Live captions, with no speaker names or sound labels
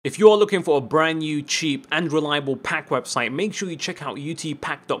If you are looking for a brand new, cheap and reliable pack website, make sure you check out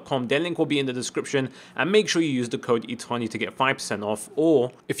utpack.com. Their link will be in the description, and make sure you use the code ITANI to get 5% off.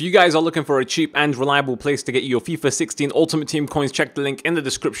 Or if you guys are looking for a cheap and reliable place to get your FIFA 16 Ultimate Team coins, check the link in the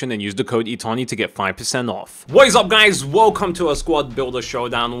description and use the code ITANI to get 5% off. What is up, guys? Welcome to a squad builder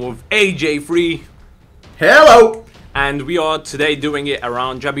showdown with AJ3. Hello! And we are today doing it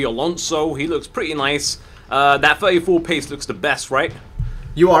around Xabi Alonso. He looks pretty nice. That 34 pace looks the best, right?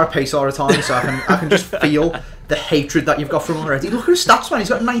 You are a pace time, so I can just feel the hatred that you've got from him already. Look at his stats, man. He's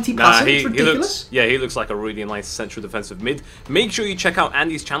got 90 passing. It's ridiculous. He looks like a really nice central defensive mid. Make sure you check out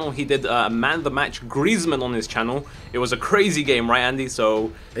Andy's channel. He did Man of the Match Griezmann on his channel. It was a crazy game, right, Andy?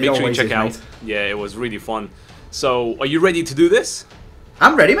 So make sure you check out. Mate. Yeah, it was really fun. So, are you ready to do this?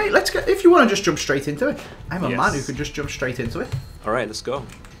 I'm ready, mate. Let's get. If you want to just jump straight into it, I'm a man who can just jump straight into it. All right, let's go.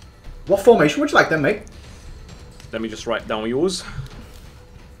 What formation would you like, then, mate? Let me just write down yours.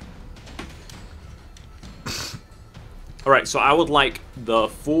 Alright, so I would like the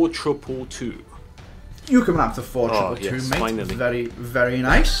 4-2-2-2. You can have the 4-2-2-2, mate. Finally. Very, very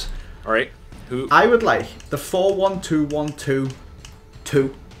nice. Alright, who? I would like the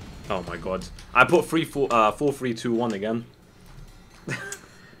 4-1-2-1-2-2. Oh my god. I put 4-3-2-1 again.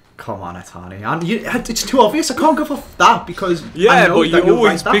 Come on, ITANI. And it's too obvious. I can't go for that because I know but you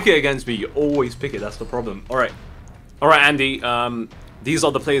always pick it against me. You always pick it. That's the problem. Alright. Alright, Andy. These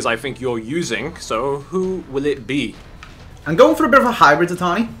are the players I think you're using. So, who will it be? I'm going for a bit of a hybrid,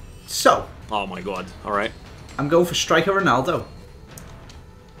 ITANI. So. Oh my god. Alright. I'm going for striker Ronaldo.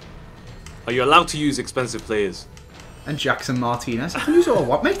 Are you allowed to use expensive players? And Jackson Martinez. I can use all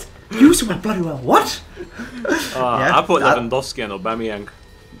what, mate? Use it bloody well. What? Yeah, I put Lewandowski and Aubameyang.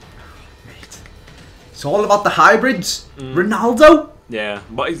 Mate. It's all about the hybrids. Ronaldo? Yeah,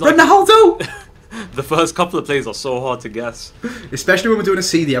 but he's like... Ronaldo? The first couple of plays are so hard to guess. Especially when we're doing a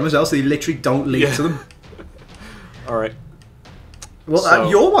CDM as well, so they literally don't link to them. Alright. Well, so,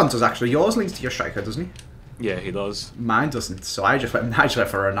 your one does actually. Yours links to your striker, doesn't he? Yeah, he does. Mine doesn't, so I just went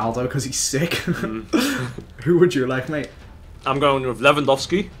for Ronaldo because he's sick. Who would you like, mate? I'm going with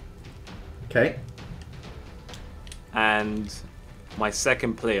Lewandowski. Okay. And my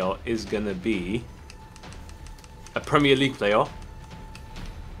second player is going to be a Premier League player.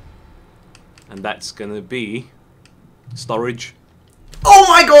 And that's going to be Sturridge. Oh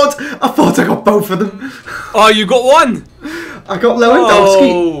my god! I thought I got both of them. Oh, you got one! I got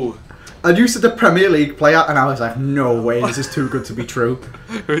Lewandowski. Oh. And you said the Premier League player, and I was like, no way, this is too good to be true.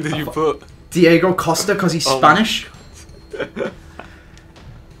 Who did you put? Diego Costa, because he's Spanish. So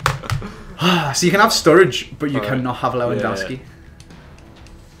you can have Sturridge, but you cannot have Lewandowski. Yeah.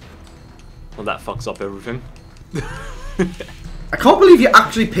 Well, that fucks up everything. I can't believe you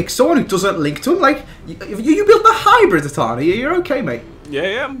actually picked someone who doesn't link to him. Like, you built a hybrid, ITANI. You're okay, mate.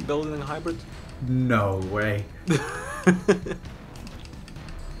 Yeah, I'm building a hybrid. No way.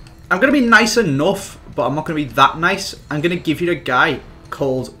 I'm going to be nice enough, but I'm not going to be that nice. I'm going to give you a guy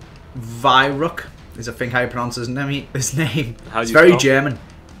called Viruk, is I think how you pronounce his name. It's very German.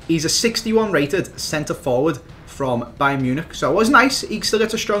 He's a 61 rated centre forward from Bayern Munich. So it was nice. He still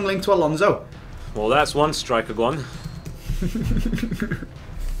gets a strong link to Alonso. Well, that's one striker gone.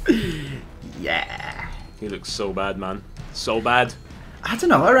 Yeah. He looks so bad, man. So bad. I don't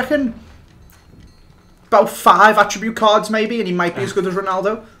know. I reckon about 5 attribute cards maybe, and he might be as good as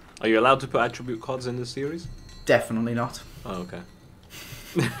Ronaldo. Are you allowed to put attribute cards in this series? Definitely not. Oh, okay.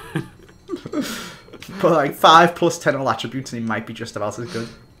 But like 5 plus 10 all attributes, and he might be just about as good.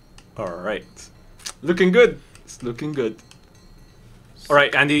 Alright. Looking good. It's looking good.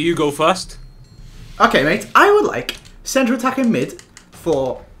 Alright, Andy, you go first. Okay, mate. I would like central attacking mid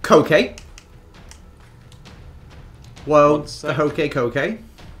for Koke. Well, the Koke.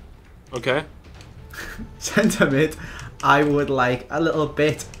 Okay. Centre mid, I would like a little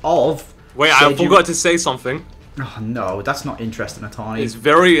bit of... Wait, I forgot to say something. Oh no, that's not interesting at all. It's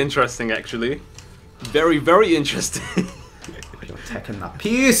very interesting, actually. Very, very interesting. You're taking that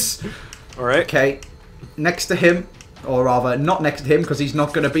piece. Alright. Okay, next to him, or rather, not next to him because he's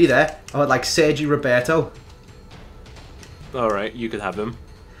not going to be there, I would like Sergi Roberto. Alright, you could have him.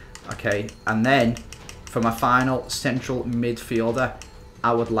 Okay, and then for my final central midfielder,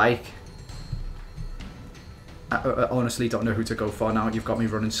 I would like... I honestly don't know who to go for now. You've got me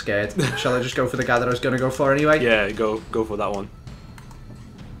running scared. Shall I just go for the guy that I was going to go for anyway? Yeah, go for that one.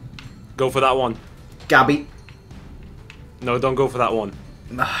 Go for that one. Gabby. No, don't go for that one.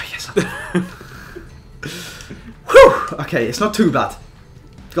 Ah, yes. Whew! Okay, it's not too bad.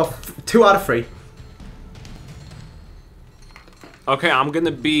 Got 2 out of 3. Okay, I'm going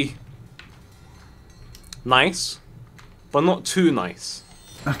to be nice, but not too nice.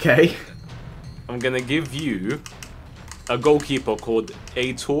 Okay. I'm going to give you a goalkeeper called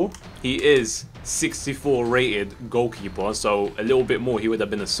Aitor. He is 64 rated goalkeeper, so a little bit more, he would have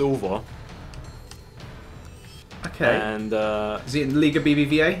been a silver. Okay. And is he in Liga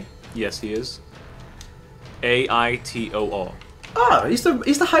BBVA? Yes, he is. Aitor. Oh, he's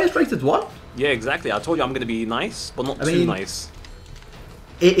the highest rated one. Yeah, exactly. I told you I'm going to be nice, but not too nice.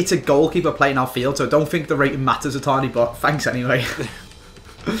 It's a goalkeeper playing our field, so I don't think the rating matters, Atani, but thanks anyway.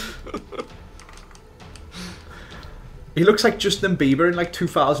 He looks like Justin Bieber in like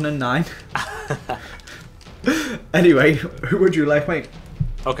 2009. Anyway, who would you like, mate?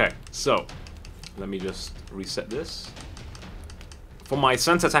 Okay, so let me just reset this. For my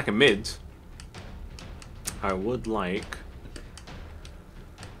centre attack and mid, I would like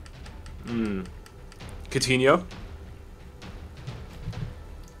Coutinho.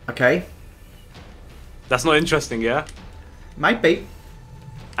 Okay. That's not interesting, yeah? Might be.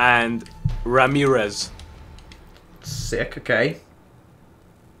 And Ramirez. Sick, okay.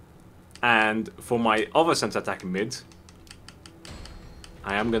 And for my other centre attack and mid,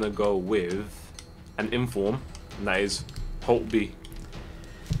 I am going to go with an inform, and that is Holtby.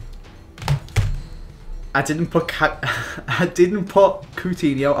 I didn't put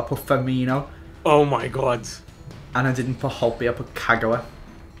Coutinho, I put Firmino. Oh my god. And I didn't put Holtby, I put Kagawa.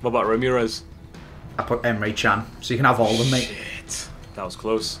 What about Ramirez? I put Emre Can. So you can have all of them, mate. Shit. That was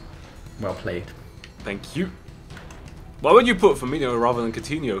close. Well played. Thank you. Why would you put Firmino rather than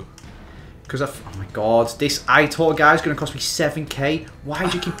Coutinho? Because oh my god, this Aitor guy is going to cost me 7k. Why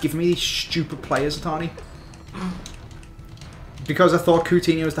do you keep giving me these stupid players, Atani? Because I thought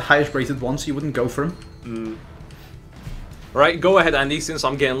Coutinho was the highest rated one, so you wouldn't go for him. Right, go ahead, Andy, since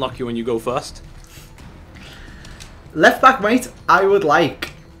I'm getting lucky when you go first. Left back, mate, I would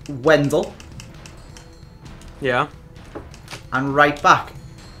like Wendell. Yeah. And right back,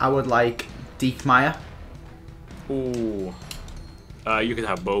 I would like Diekmeyer. Ooh. You could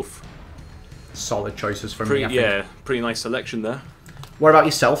have both. Solid choices for me, I think. Yeah, pretty nice selection there. What about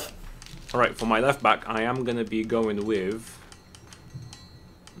yourself? Alright, for my left back, I am going to be going with...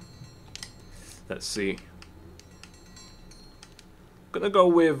 Let's see. Gonna go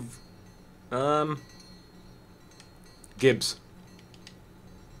with... Gibbs.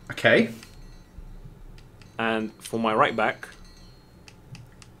 Okay. And for my right back,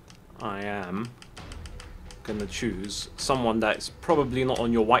 I am gonna choose someone that's probably not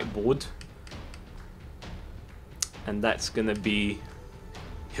on your whiteboard, and that's gonna be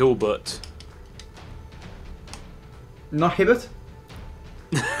Hilbert. Not Hibbert?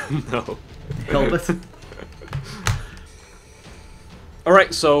 No. Hilbert.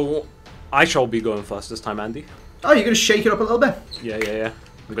 Alright, so I shall be going first this time, Andy. Oh, you're gonna shake it up a little bit? Yeah.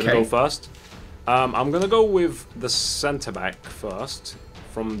 I'm gonna go first. I'm gonna go with the centre back first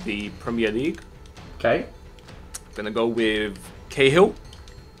from the Premier League. Okay. Gonna go with Cahill.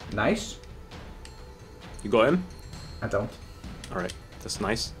 Nice. You got him? I don't. Alright, that's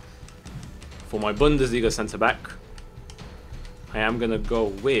nice. For my Bundesliga centre back, I am gonna go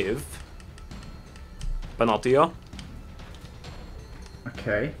with Benatia.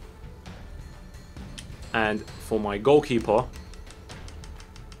 Okay. And for my goalkeeper,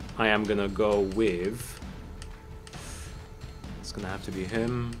 I am gonna go with... It's gonna have to be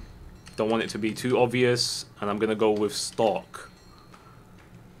him. Don't want it to be too obvious, and I'm gonna go with Stark.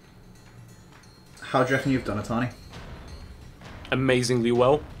 How do you reckon you've done it, Tony? Amazingly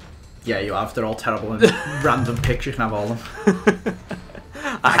well. Yeah, you have. They're all terrible and random picks. You can have all of them.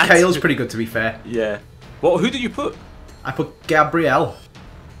 Cahill's pretty good, to be fair. Yeah. Well, who did you put? I put Gabriel.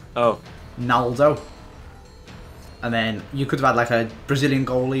 Oh. Naldo. And then you could have had like a Brazilian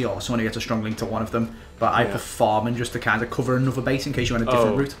goalie or someone who gets a strong link to one of them. But I put Farman just to kind of cover another base in case you went a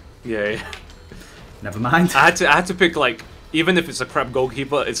different route. Yeah. Never mind. I had to pick, like, even if it's a crap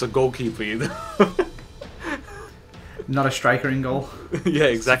goalkeeper, it's a goalkeeper, you know? Not a striker in goal. Yeah,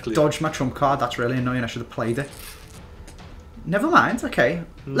 exactly. Dodged my trump card. That's really annoying. I should have played it. Never mind. Okay.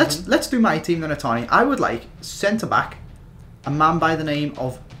 Let's do my team then, Atani. I would like centre back, a man by the name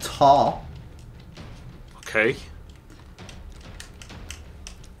of Tar. Okay.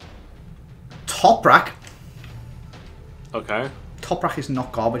 Toprak. Okay. Toprak is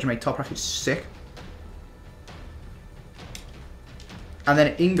not garbage, mate. Toprak is sick. And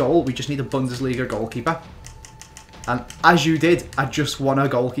then in goal, we just need a Bundesliga goalkeeper. And as you did, I just won a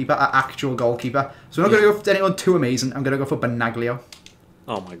goalkeeper, an actual goalkeeper. So I'm not going to go for anyone too amazing. I'm going to go for Benaglio.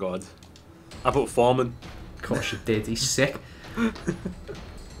 Oh my god. I put Farman. Of course you did. He's sick.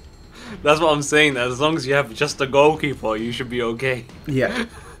 That's what I'm saying. As long as you have just a goalkeeper, you should be okay. Yeah.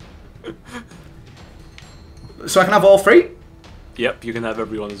 So I can have all three? Yep, you can have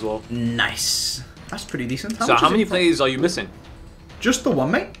everyone as well. Nice. That's pretty decent. How many players are you missing? Just the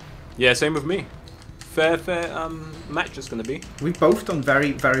one, mate. Yeah, same with me. Fair match it's gonna be. We've both done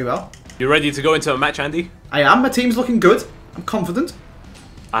very, very well. You ready to go into a match, Andy? I am. My team's looking good. I'm confident.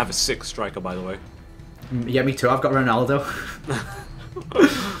 I have a 6 striker, by the way. Yeah, me too. I've got Ronaldo.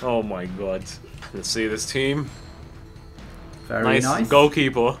 Oh my god. Let's see this team. Very nice.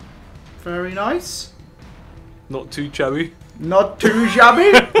 Goalkeeper. Very nice. Not too chubby. Not too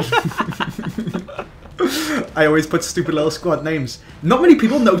shabby. I always put stupid little squad names. Not many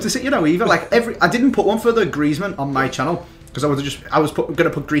people notice it, you know, either. Like I didn't put one for the Griezmann on my channel because I was gonna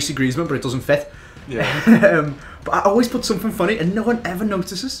put Greasy Griezmann, but it doesn't fit. Yeah. But I always put something funny, and no one ever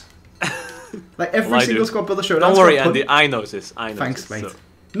notices. Like every single squad builder Showdown. Don't worry, Andy. I notice. Thanks, mate. So.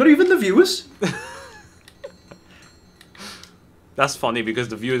 Not even the viewers. That's funny because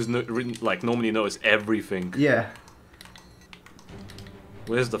the viewers normally notice everything. Yeah.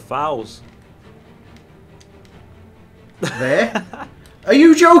 Where's the fouls? There? Are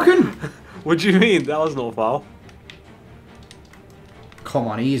you joking? What do you mean? That was no foul. Come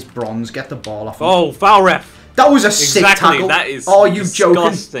on, he is bronze. Get the ball off him. Oh, foul ref. That was a sick tackle. That is you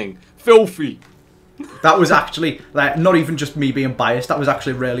disgusting. Joking? Filthy. That was actually, like, not even just me being biased. That was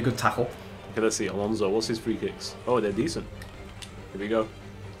actually a really good tackle. Okay, let's see. Alonso, what's his free kicks? Oh, they're decent. Here we go.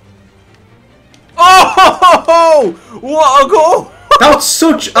 Oh! What a goal! That's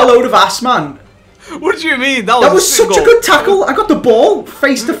such a load of ass, man. What do you mean? That was such a good tackle. I got the ball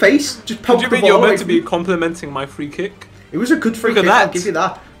face to face. Just poked the ball. What do you mean you're meant to be complimenting my free kick? It was a good free kick, I'll give you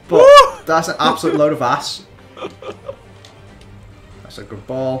that. But Woo! That's an absolute load of ass. That's a good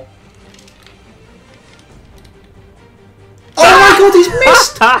ball. Oh my god, he's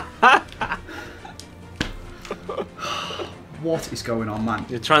missed! What is going on, man?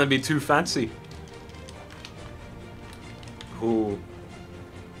 You're trying to be too fancy. Ooh.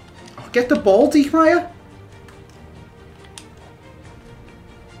 Oh, get the ball, Diekmeyer.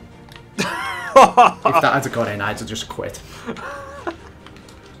 If that had gone in, I'd have just quit.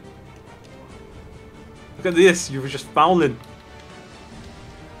 Look at this, you were just fouling.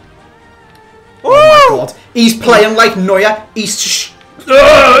 Oh my god. He's playing like Neuer. He's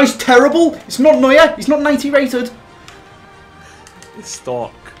terrible. It's not Neuer. He's not 90 rated. It's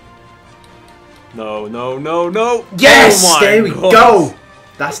Stark. No, no, no, no. Yes! Oh there we go.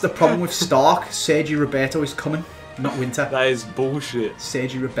 That's the problem with Stark. Sergi Roberto is coming. Not Winter. That is bullshit.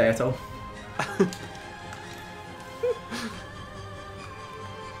 Sergi Roberto.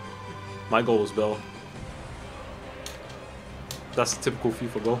 My goal was Bell. That's a typical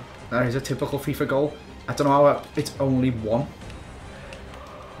FIFA goal. That is a typical FIFA goal. I don't know how it's only one.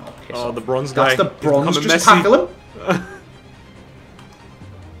 Oh, piss off. The bronze guy. That's the bronze. Just tackle him.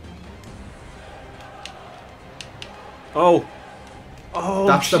 Oh. Oh,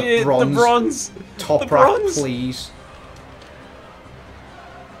 that's shit, the bronze. The bronze. Top rack, please.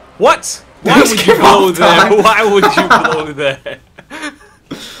 What? Why would you blow there? Why would you blow there?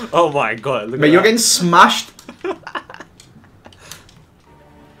 Oh my god. Look Mate, you're getting smashed.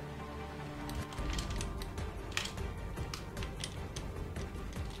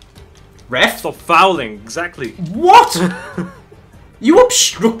 Ref? Stop fouling, exactly. What? You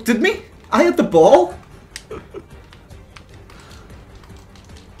obstructed me? I had the ball.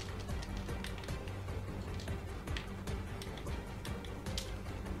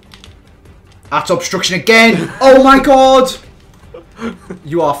 That's obstruction again. Oh my god.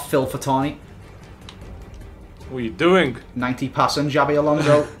 You are filth, ITANI. What are you doing? 90 passing, Xabi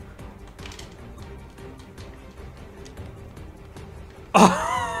Alonso.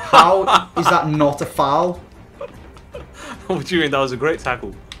 How is that not a foul? What do you mean? That was a great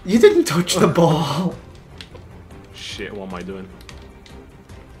tackle. You didn't touch the ball. Shit, what am I doing?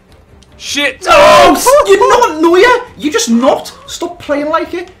 Shit! Oh, you're not Neuer. You're just not. Stop playing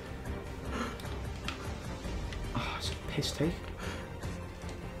like it. Oh, it's a piss take.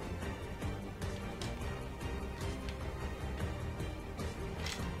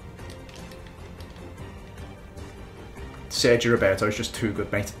 Sergio Roberto is just too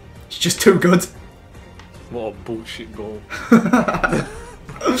good, mate. It's just too good. What a bullshit goal.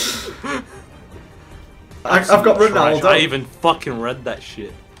 I've got Ronaldo. I even fucking read that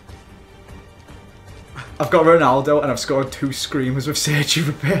shit. I've got Ronaldo and I've scored 2 screamers with Sergio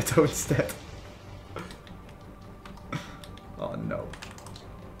Roberto instead. Oh no.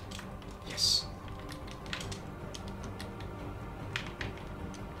 Yes.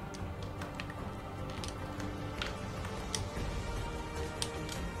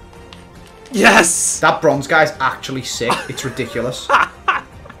 Yes! That bronze guy's actually sick. It's ridiculous.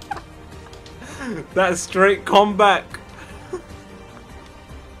 That straight comeback.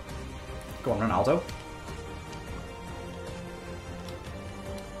 Go on, Ronaldo.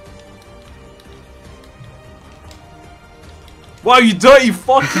 Wow, you dirty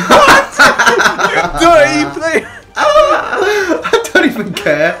fucking what? You dirty player! I don't even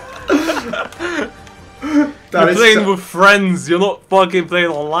care. You're playing with friends, you're not fucking playing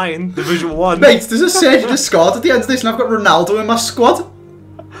online, Division 1. Mate, there's a Sergio discard at the end of this and I've got Ronaldo in my squad.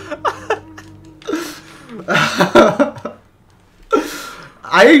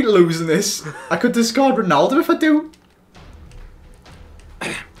 I ain't losing this. I could discard Ronaldo if I do.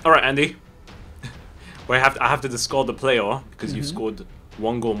 Alright, Andy. Well, I have to discard the player because you've scored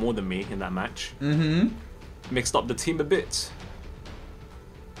 1 goal more than me in that match. Mixed up the team a bit.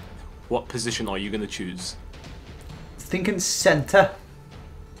 What position are you going to choose? Thinking centre.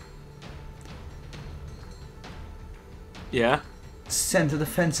 Yeah? Centre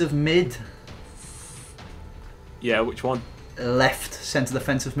defensive mid. Yeah, which one? Left centre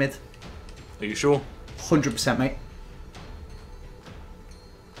defensive mid. Are you sure? 100%, mate.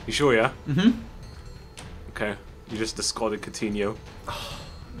 You sure, yeah? Okay, you just discarded Coutinho.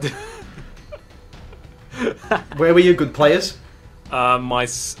 Where were your good players?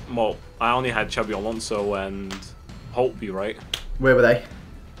 Well, I only had Xabi Alonso and Holtby, right? Where were they?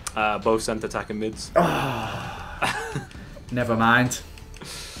 Both centre attacking mids. Never mind.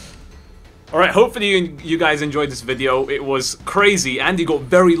 Alright, hopefully you guys enjoyed this video. It was crazy. Andy got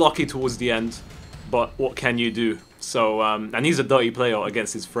very lucky towards the end, but what can you do? So, and he's a dirty player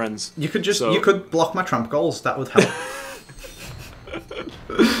against his friends. You could you could block my tramp goals. That would help.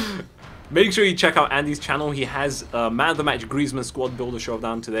 Make sure you check out Andy's channel. He has Man of the Match Griezmann squad builder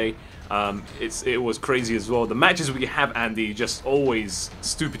showdown today. It was crazy as well. The matches we have, Andy, just always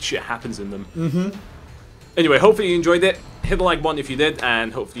stupid shit happens in them. Anyway, hopefully you enjoyed it. Hit the like button if you did,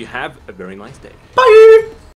 and hopefully you have a very nice day. Bye!